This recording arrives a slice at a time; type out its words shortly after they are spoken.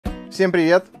Всем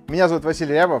привет! Меня зовут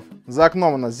Василий Рябов. За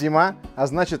окном у нас зима, а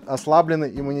значит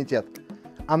ослабленный иммунитет.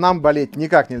 А нам болеть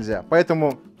никак нельзя.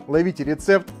 Поэтому ловите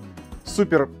рецепт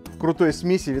супер крутой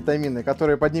смеси витаминной,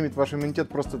 которая поднимет ваш иммунитет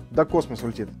просто до космоса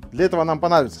улетит. Для этого нам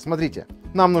понадобится, смотрите,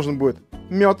 нам нужен будет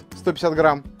мед 150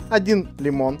 грамм, 1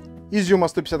 лимон, изюма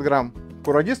 150 грамм,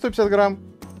 кураги 150 грамм,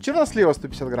 чернослива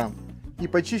 150 грамм и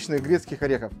почищенных грецких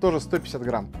орехов тоже 150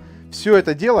 грамм. Все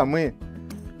это дело мы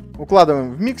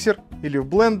укладываем в миксер или в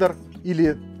блендер,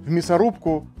 или в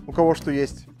мясорубку, у кого что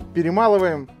есть,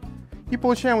 перемалываем и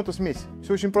получаем эту смесь.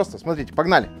 Все очень просто, смотрите,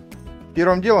 погнали.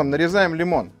 Первым делом нарезаем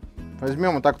лимон.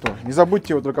 Возьмем вот так то. Не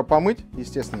забудьте его только помыть,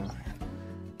 естественно.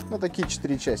 На такие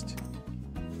 4 части.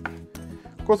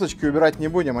 Косточки убирать не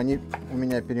будем, они у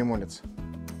меня перемолятся.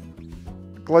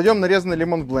 Кладем нарезанный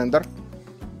лимон в блендер.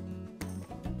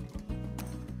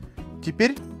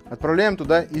 Теперь отправляем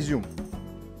туда изюм.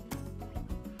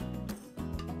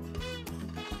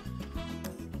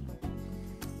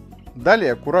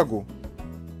 Далее курагу.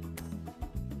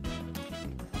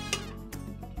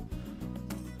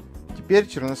 Теперь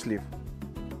чернослив.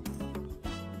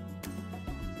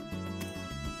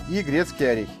 И грецкие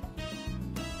орехи.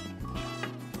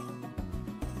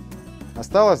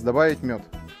 Осталось добавить мед.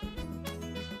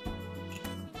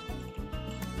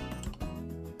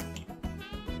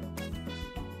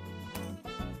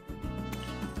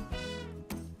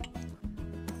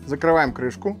 Закрываем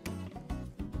крышку.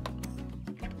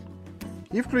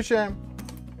 И включаем.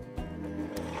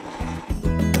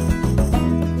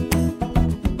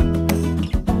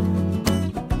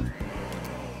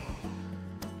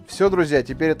 Все, друзья,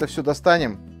 теперь это все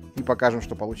достанем и покажем,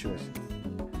 что получилось.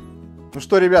 Ну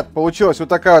что, ребят, получилась вот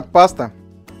такая вот паста.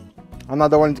 Она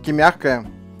довольно-таки мягкая.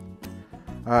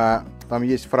 Там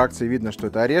есть фракции, видно, что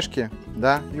это орешки.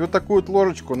 Да? И вот такую вот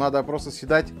ложечку надо просто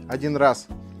съедать один раз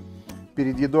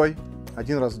перед едой,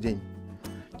 один раз в день.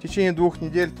 В течение 2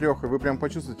 недель, 3, и вы прям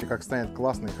почувствуете, как станет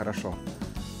классно и хорошо.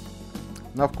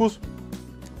 На вкус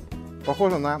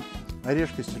похоже на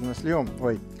орешки с черносливом,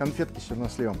 конфетки с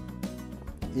черносливом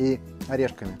и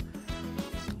орешками.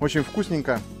 Очень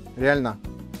вкусненько, реально.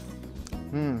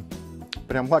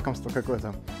 Прям лакомство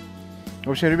какое-то.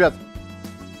 В общем, ребят,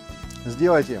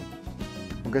 сделайте,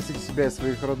 угостите себя и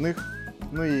своих родных,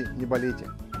 ну и не болейте.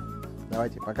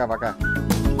 Давайте, пока-пока.